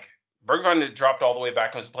of like Bergwijn had dropped all the way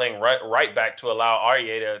back and was playing right back to allow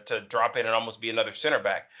Aurier to drop in and almost be another center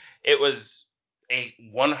back. It was a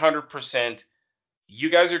 100%. You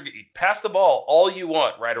guys are pass the ball all you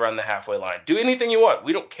want right around the halfway line. Do anything you want.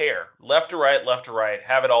 We don't care. Left to right,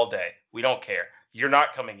 have it all day. We don't care. You're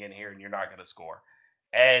not coming in here and you're not going to score.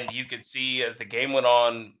 And you could see as the game went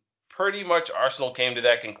on, pretty much Arsenal came to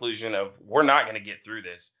that conclusion of we're not going to get through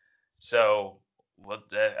this. So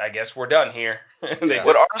I guess we're done here.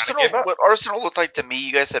 What Arsenal looked like to me,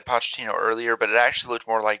 you guys said Pochettino earlier, but it actually looked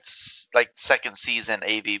more like second season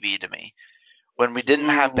AVB to me. When we didn't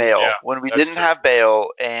have Bale,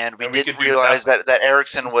 and we didn't realize that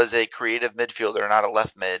Eriksen was a creative midfielder, not a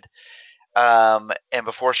left mid. And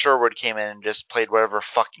before Sherwood came in and just played whatever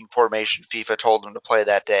fucking formation FIFA told him to play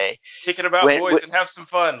that day. Kick it about, boys, and have some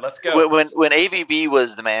fun. Let's go. When AVB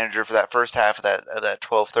was the manager for that first half of that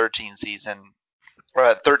 12-13 season, or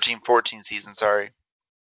that 13-14 season, sorry,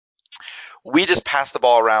 we just passed the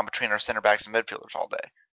ball around between our center backs and midfielders all day.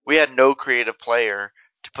 We had no creative player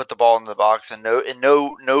to put the ball in the box, and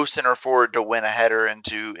no center forward to win a header and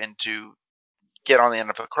to get on the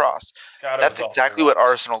end of a cross. That's exactly what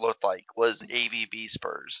Arsenal looked like, was AVB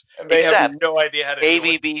Spurs. They have no idea how to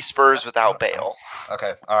AVB do it. Spurs without Bale.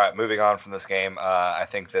 Okay, all right. Moving on from this game, I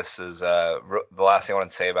think this is the last thing I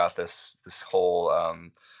want to say about this whole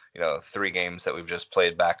 3 games that we've just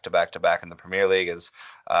played back to back to back in the Premier League is.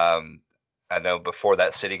 I know before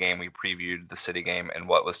that City game, we previewed the City game and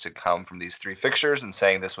what was to come from these 3 fixtures, and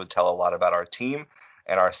saying this would tell a lot about our team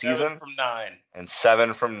and our season. 7 from 9. And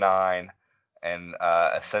 7 from 9. And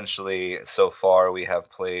essentially, so far, we have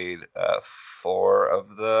played 4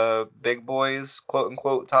 of the big boys, quote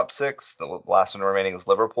unquote, top 6. The last one remaining is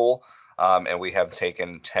Liverpool, and we have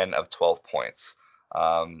taken 10 of 12 points.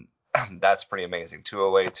 That's pretty amazing. 2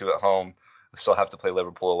 away, 2 at home. We still have to play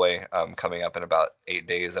Liverpool away coming up in about 8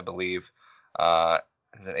 days, I believe.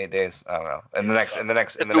 Is it 8 days? I don't know. In the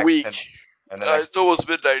next week. 10, it's almost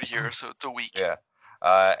midnight here, so it's a week. Yeah.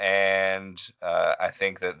 I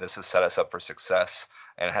think that this has set us up for success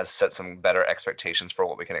and has set some better expectations for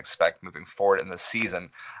what we can expect moving forward in the season.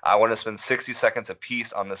 I want to spend 60 seconds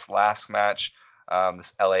apiece on this last match,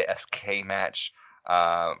 this LASK match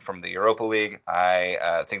from the Europa League.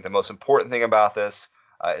 I think the most important thing about this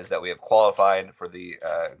is that we have qualified for the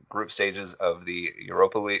group stages of the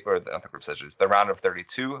Europa League, or not the group stages, the round of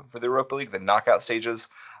 32 for the Europa League, the knockout stages.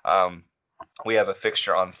 We have a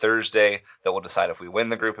fixture on Thursday that will decide if we win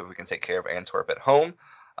the group, if we can take care of Antwerp at home.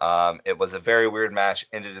 It was a very weird match,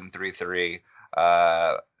 ended in 3-3.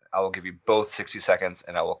 I will give you both 60 seconds,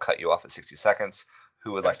 and I will cut you off at 60 seconds.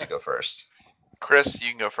 Who would like to go first? Chris, you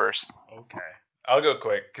can go first. Okay. I'll go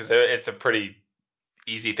quick because it's a pretty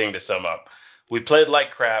easy thing to sum up. We played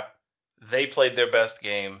like crap. They played their best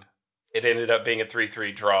game. It ended up being a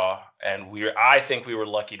 3-3 draw, and I think we were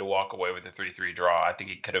lucky to walk away with a 3-3 draw. I think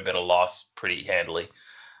it could have been a loss pretty handily.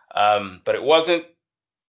 But it wasn't.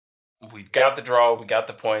 We got the draw. We got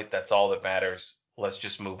the point. That's all that matters. Let's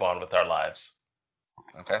just move on with our lives.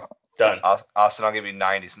 Okay. Done. Austin, I'll give you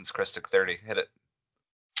 90 since Chris took 30. Hit it.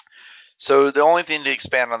 So the only thing to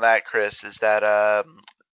expand on that, Chris, is that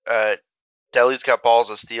Dele's got balls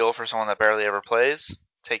of steel for someone that barely ever plays,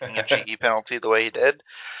 taking a cheeky penalty the way he did.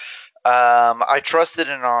 I trusted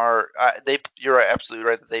in you're absolutely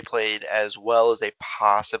right that they played as well as they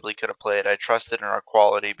possibly could have played. I trusted in our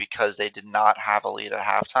quality because they did not have a lead at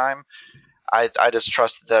halftime. I just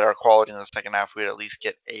trusted that our quality in the second half, we'd at least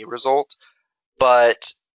get a result.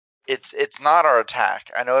 But it's not our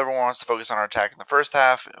attack. I know everyone wants to focus on our attack in the first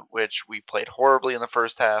half, which we played horribly in the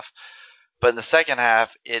first half. But in the second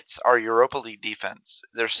half, it's our Europa League defense.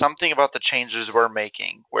 There's something about the changes we're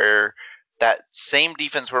making where that same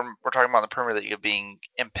defense we're talking about in the Premier League of being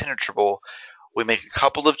impenetrable, we make a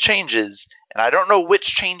couple of changes, and I don't know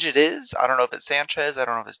which change it is. I don't know if it's Sanchez. I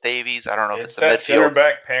don't know if it's Davies. I don't know if it's the that midfield. center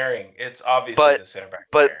back pairing. It's obviously the center back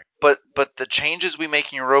pairing. But the changes we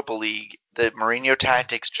make in Europa League, the Mourinho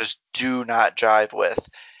tactics just do not jive with.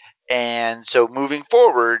 And so moving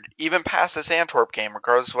forward, even past this Antwerp game,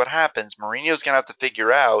 regardless of what happens, Mourinho's going to have to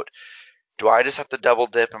figure out, do I just have to double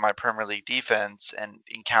dip in my Premier League defense and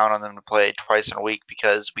count on them to play twice in a week?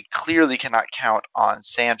 Because we clearly cannot count on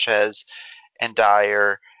Sanchez and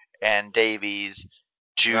Dyer and Davies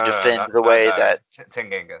to defend the way that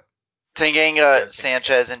Tanganga,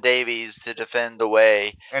 Sanchez, and Davies to defend the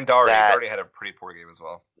way. And Doherty had a pretty poor game as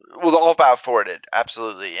well. Well, all about forwarded,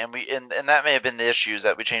 absolutely, and that may have been the issues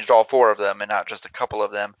that we changed all four of them and not just a couple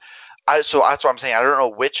of them. So that's what I'm saying. I don't know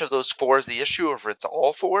which of those four is the issue, or if it's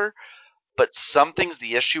all four. But something's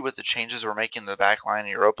the issue with the changes we're making in the back line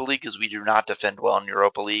in Europa League is we do not defend well in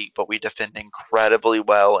Europa League, but we defend incredibly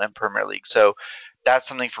well in Premier League. So that's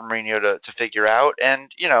something for Mourinho to figure out. And,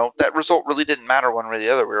 that result really didn't matter one way or the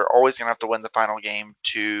other. We were always going to have to win the final game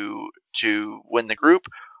to win the group.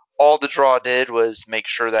 All the draw did was make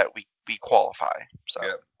sure that we qualify. So.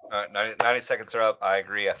 Yep. 90 seconds are up. I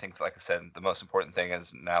agree. I think, like I said, the most important thing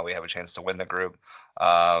is now we have a chance to win the group.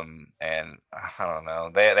 And I don't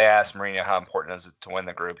know. They asked Mourinho how important it is to win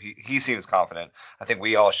the group. He seems confident. I think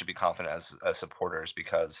we all should be confident as supporters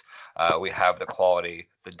because we have the quality,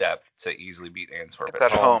 the depth to easily beat Antwerp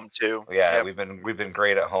at home too. Yeah, yep. we've been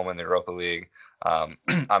great at home in the Europa League. I'm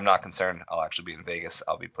not concerned. I'll actually be in Vegas.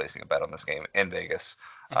 I'll be placing a bet on this game in Vegas.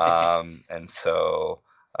 And so.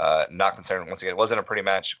 Not concerned. Once again, it wasn't a pretty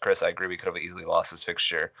match. Chris, I agree. We could have easily lost this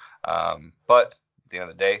fixture. But at the end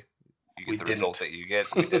of the day, you get the result that you get.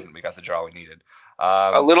 We didn't. We got the draw we needed.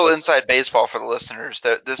 A little inside baseball for the listeners.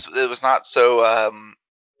 That it was not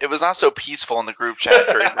so peaceful in the group chat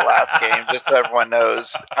during the last game. Just so everyone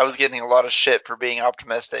knows, I was getting a lot of shit for being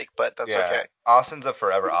optimistic, but that's okay. Austin's a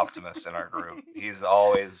forever optimist in our group. He's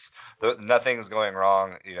always nothing's going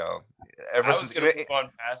wrong. I was going to move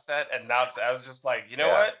on past that, and now I was just like,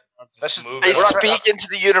 what? I speak into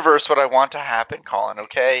the universe what I want to happen, Colin.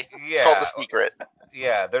 Okay, it's called The Secret.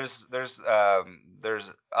 Yeah, there's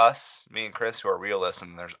us, me and Chris, who are realists,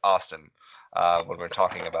 and there's Austin when we're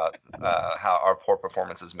talking about how our poor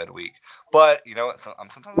performances midweek. But you know what?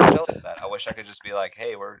 Sometimes I'm jealous of that. I wish I could just be like,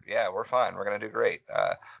 hey, we're fine. We're gonna do great.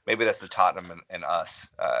 Maybe that's the Tottenham in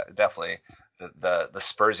us. Definitely the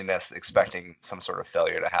Spursiness expecting some sort of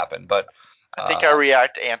failure to happen. But I think I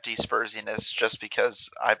react anti-Spursiness just because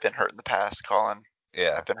I've been hurt in the past, Colin.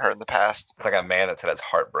 Yeah, I've been hurt in the past. It's like a man that's had his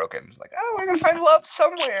heart broken. He's like, we're gonna find love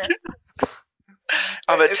somewhere.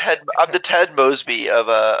 I'm the Ted Mosby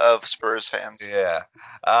of Spurs fans. Yeah.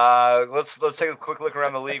 Let's take a quick look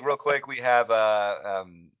around the league real quick. We have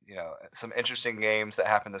some interesting games that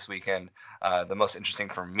happened this weekend. The most interesting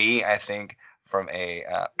for me, I think, from a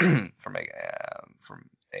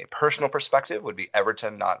personal perspective, would be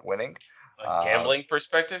Everton not winning. A gambling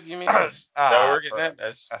perspective, you mean? Is that what we're getting at?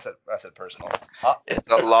 I said personal.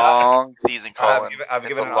 It's a long season, Colin. I've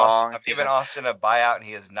given Austin a buyout, and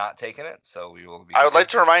he has not taken it. So we will be. I would like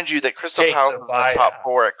to remind you that Crystal Palace was in the top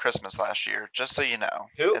 4 at Christmas last year, just so you know.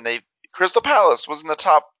 Who? And Crystal Palace was in the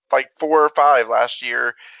top 4 or 5 last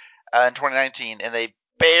year in 2019, and they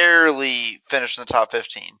barely finished in the top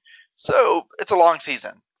 15. So it's a long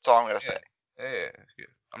season. That's all I'm going to say. Yeah.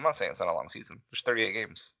 I'm not saying it's not a long season. There's 38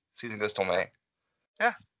 games. Season goes till May.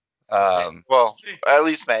 Yeah. Well, at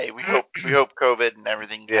least May. We hope COVID and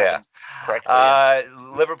everything happens correctly.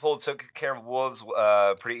 Liverpool took care of Wolves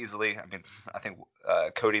pretty easily. I mean, I think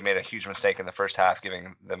Cody made a huge mistake in the first half,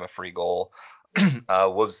 giving them a free goal.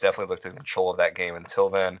 Wolves definitely looked in control of that game until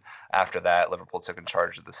then. After that, Liverpool took control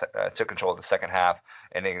of the second half,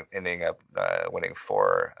 ending up winning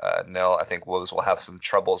 4-0. I think Wolves will have some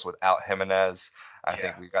troubles without Jimenez. I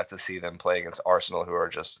think we got to see them play against Arsenal, who are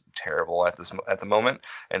just terrible at the moment.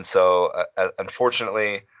 And so,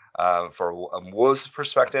 unfortunately, for a Wolves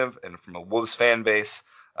perspective and from a Wolves fan base,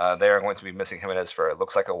 they are going to be missing Jimenez for it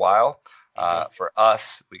looks like a while. For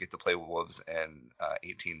us, we get to play with Wolves in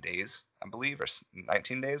 18 days, I believe, or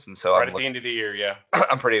 19 days, and so at the end of the year, yeah.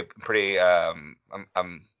 I'm pretty.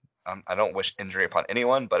 I don't wish injury upon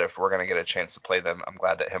anyone, but if we're gonna get a chance to play them, I'm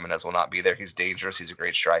glad that Jimenez will not be there. He's dangerous. He's a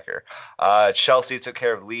great striker. Chelsea took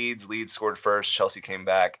care of Leeds. Leeds scored first. Chelsea came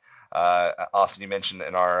back. Austin, you mentioned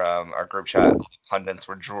in our group chat, the pundits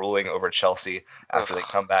were drooling over Chelsea after they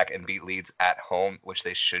come back and beat Leeds at home, which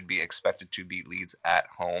they should be expected to beat Leeds at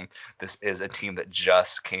home. This is a team that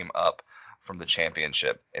just came up from the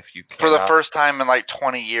championship. If you For the cannot, first time in like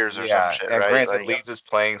 20 years or some shit, and right? granted, Like, Leeds is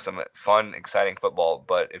playing some fun, exciting football,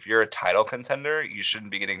 but if you're a title contender, you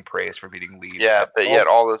shouldn't be getting praised for beating Leeds. yeah, at but home. yet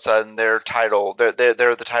all of a sudden they're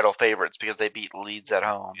the title favorites because they beat Leeds at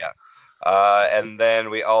home. Yeah. And then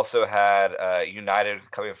we also had United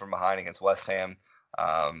coming from behind against West Ham.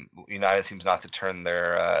 United seems not to turn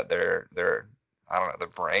their I don't know, their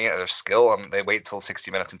brain or their skill. They wait till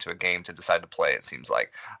 60 minutes into a game to decide to play, it seems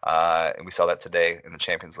like. And we saw that today in the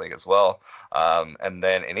Champions League as well. And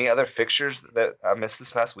then any other fixtures that I missed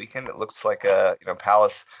this past weekend? It looks like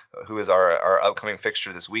Palace, who is our upcoming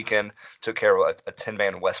fixture this weekend, took care of a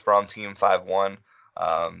 10-man West Brom team 5-1.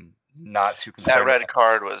 Not too concerned. That red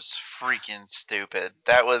card was freaking stupid.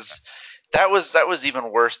 That was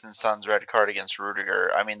even worse than Son's red card against Rudiger.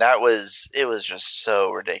 I mean, it was just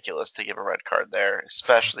so ridiculous to give a red card there,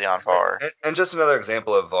 especially on VAR. And just another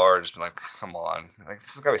example of VAR, just like, come on, like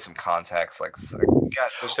there's gotta be some context.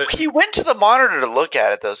 He went to the monitor to look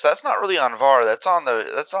at it though, so that's not really on VAR. That's on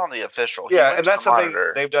the official. He yeah, went and to that's the something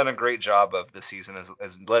monitor. they've done a great job of this season is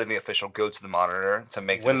letting the official go to the monitor to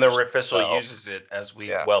make when the official uses it, as we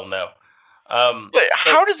well know. But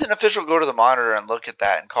how did an official go to the monitor and look at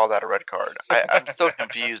that and call that a red card? I'm still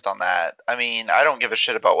confused on that. I mean, I don't give a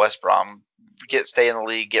shit about West Brom. Stay in the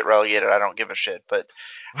league, get relegated. I don't give a shit. But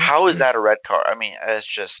how is that a red card? I mean, it's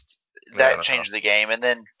just that changed the game, and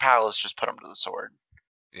then Palace just put them to the sword.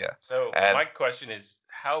 Yeah. So my question is,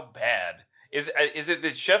 how bad is it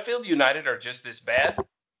that Sheffield United are just this bad,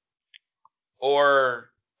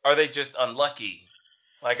 or are they just unlucky?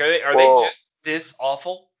 Like, are they just this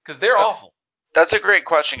awful? Because they're awful. That's a great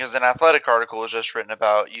question because an Athletic article was just written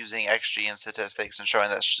about using XG and statistics and showing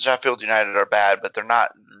that Sheffield United are bad, but they're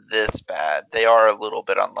not this bad. They are a little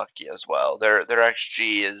bit unlucky as well. Their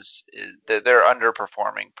XG is they're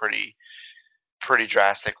underperforming pretty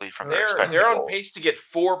drastically from their expected They're goals. on pace to get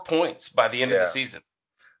 4 points by the end of the season.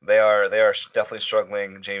 They are definitely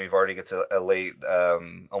struggling. Jamie Vardy gets a late,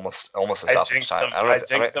 almost a stoppage time. I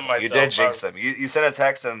jinxed them myself. You did jinx them. You sent a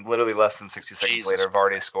text and literally less than 60 seconds later,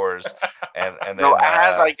 Vardy scores. And then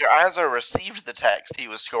as I received the text, he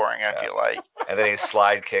was scoring. I feel like. And then he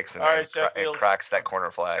slide kicks and cracks that corner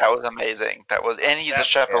flag. That was amazing. And he's a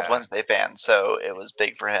Sheffield Wednesday fan, so it was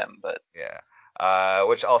big for him. But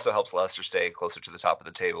which also helps Leicester stay closer to the top of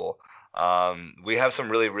the table. We have some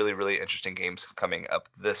really, really, really interesting games coming up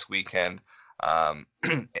this weekend.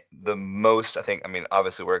 The most,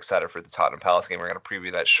 obviously we're excited for the Tottenham Palace game. We're going to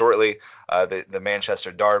preview that shortly. The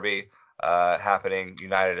Manchester Derby happening,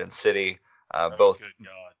 United and City. Both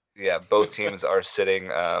teams are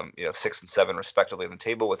sitting 6 and 7 respectively on the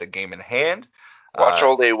table with a game in hand. Watch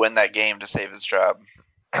Ole win that game to save his job.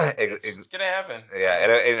 It's gonna happen.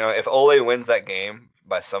 Yeah, and if Ole wins that game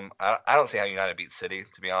by I don't see how United beat City,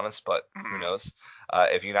 to be honest, but who knows?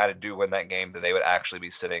 If United do win that game, then they would actually be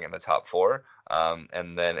sitting in the top 4.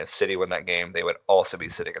 And then if City win that game, they would also be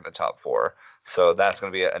sitting in the top 4. So that's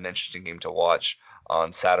going to be an interesting game to watch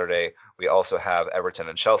on Saturday. We also have Everton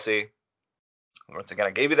and Chelsea. Once again,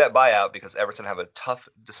 I gave you that buyout because Everton have a tough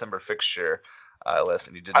December fixture list,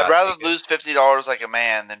 and you did not. I'd rather lose $50 like a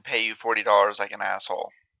man than pay you $40 like an asshole.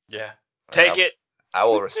 Yeah, take it. I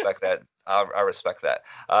will respect that. I respect that.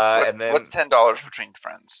 And then what's $10 between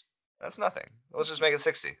friends? That's nothing. Let's just make it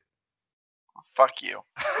 60. Fuck you.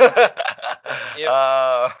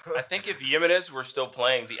 I think if Jimenez were still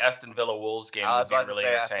playing, the Aston Villa Wolves game would be really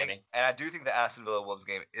entertaining. I do think the Aston Villa Wolves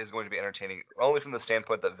game is going to be entertaining, only from the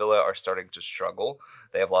standpoint that Villa are starting to struggle.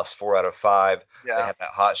 They have lost 4 out of 5. Yeah. They had that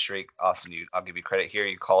hot streak. Austin, I'll give you credit here.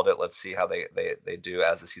 You called it. Let's see how they do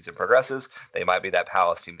as the season progresses. They might be that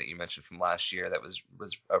Palace team that you mentioned from last year that was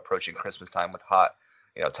approaching Christmas time with hot,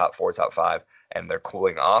 top 4, top 5. And they're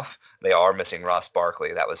cooling off. They are missing Ross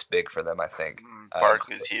Barkley. That was big for them, I think.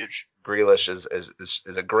 Barkley's huge. Grealish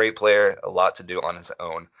is a great player, a lot to do on his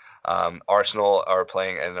own. Arsenal are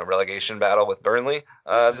playing in a relegation battle with Burnley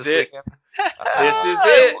this weekend. This is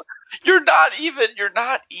it. You're not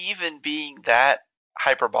even being that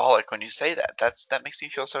hyperbolic when you say that. That makes me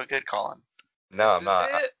feel so good, Colin. No, I'm not.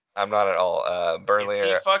 I'm not at all. Burnley.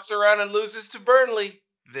 If he fucks around and loses to Burnley,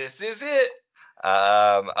 this is it.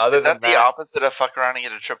 Is that the opposite of fuck around and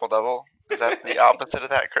get a triple double? Is that the opposite of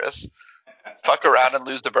that, Chris? Fuck around and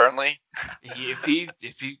lose to Burnley? If he,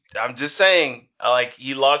 I'm just saying,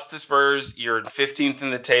 he lost to Spurs. You're 15th in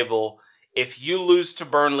the table. If you lose to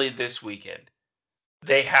Burnley this weekend,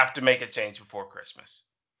 they have to make a change before Christmas.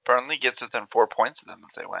 Burnley gets within 4 points of them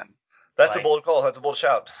if they win. That's a bold call. That's a bold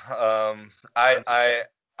shout. I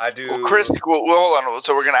I do. Well, Chris, well, hold on.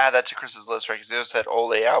 So we're gonna add that to Chris's list, right? Because he said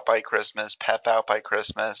Ole out by Christmas, Pep out by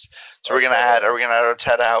Christmas. So we're gonna add. Are we gonna add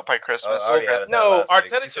Arteta out by Christmas? I already added that No, last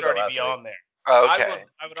week. You Arteta said should that already last be week. on there. Okay.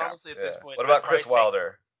 I would honestly at this point. What about I'd probably Chris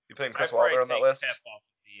Wilder? You putting Chris I'd probably Wilder on that take list? Pep off.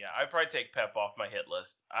 Yeah, I'd probably take Pep off my hit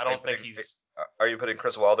list. I don't think he's. Are you putting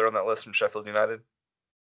Chris Wilder on that list from Sheffield United?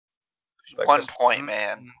 1 point,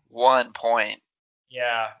 man. 1 point.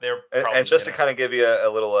 Yeah, they're probably. And just to kind of give you a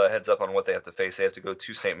little heads up on what they have to face, they have to go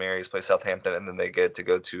to St. Mary's, play Southampton, and then they get to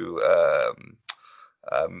go to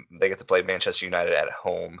they get to play Manchester United at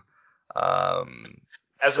home.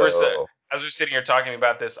 As we're sitting here talking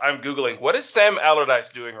about this, I'm googling what is Sam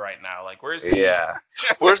Allardyce doing right now? Like, where's he? Yeah.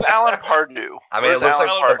 Where's Alan Pardew? I mean, it looks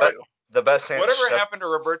like the best. Whatever happened to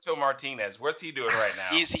Roberto Martinez? What's he doing right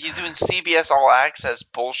now? He's doing CBS All Access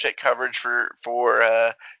bullshit coverage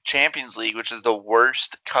for Champions League, which is the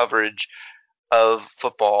worst coverage of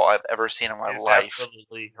football I've ever seen in my life.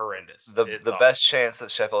 Absolutely horrendous. The best chance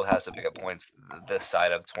that Sheffield has to pick up points this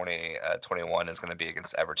side of 2021 is going to be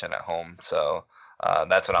against Everton at home. So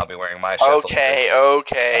that's when I'll be wearing my Sheffield.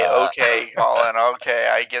 Okay, Colin. Okay,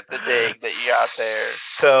 I get the dig that you got there.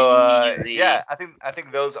 So yeah, I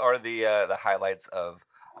think those are the highlights of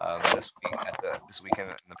this weekend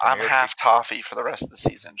in the Premier I'm half toffee for the rest of the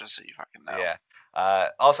season, just so you fucking know. Yeah.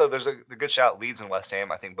 Also, there's a good shout. Leeds and West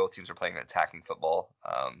Ham. I think both teams are playing attacking football.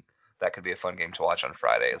 That could be a fun game to watch on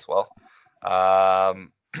Friday as well.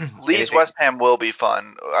 Leeds West Ham will be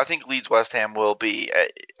fun. I think Leeds West Ham will be.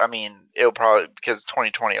 I mean, it'll probably, because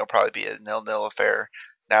 2020 will probably be a 0-0 affair.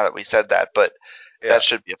 Now that we said that, but that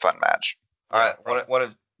should be a fun match. All right.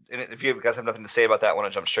 If you guys have nothing to say about that, I want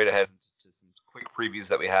to jump straight ahead to some quick previews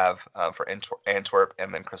that we have for Antwerp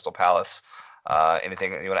and then Crystal Palace.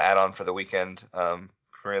 Anything that you want to add on for the weekend?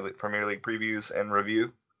 Premier League previews and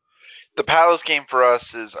review. The Palace game for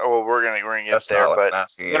us is we're gonna get That's there, not what but I'm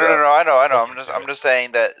asking you no, about. I know. I'm just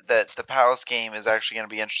saying that the Palace game is actually gonna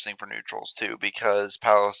be interesting for neutrals too, because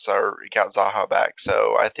Palace got Zaha back.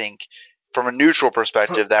 So I think from a neutral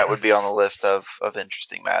perspective, that would be on the list of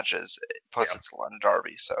interesting matches. Plus, it's a London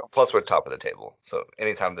derby, so. Plus, we're top of the table. So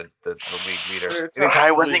anytime the league leader,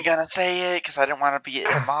 I wasn't gonna say it because I didn't want to be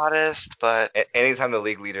immodest, but anytime the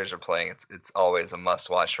league leaders are playing, it's always a must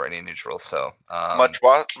watch for any neutral. So much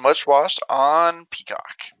watched on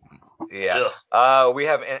Peacock. Yeah. We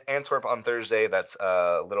have Antwerp on Thursday. That's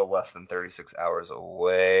a little less than 36 hours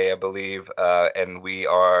away, I believe. And we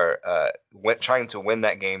are trying to win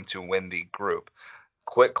that game to win the group.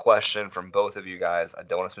 Quick question from both of you guys. I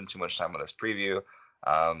don't want to spend too much time on this preview.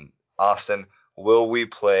 Austin, will we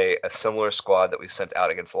play a similar squad that we sent out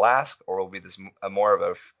against LASK, or will be this more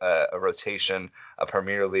of a rotation, a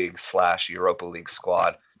Premier League / Europa League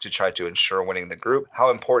squad to try to ensure winning the group? How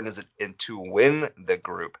important is it to win the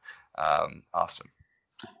group? Austin.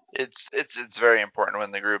 It's very important to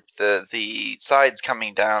win the group. The sides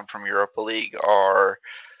coming down from Europa League are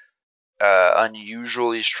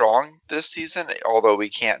unusually strong this season, although we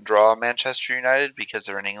can't draw Manchester United because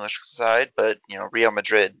they're an English side, but Real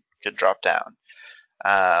Madrid could drop down,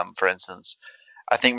 for instance. I think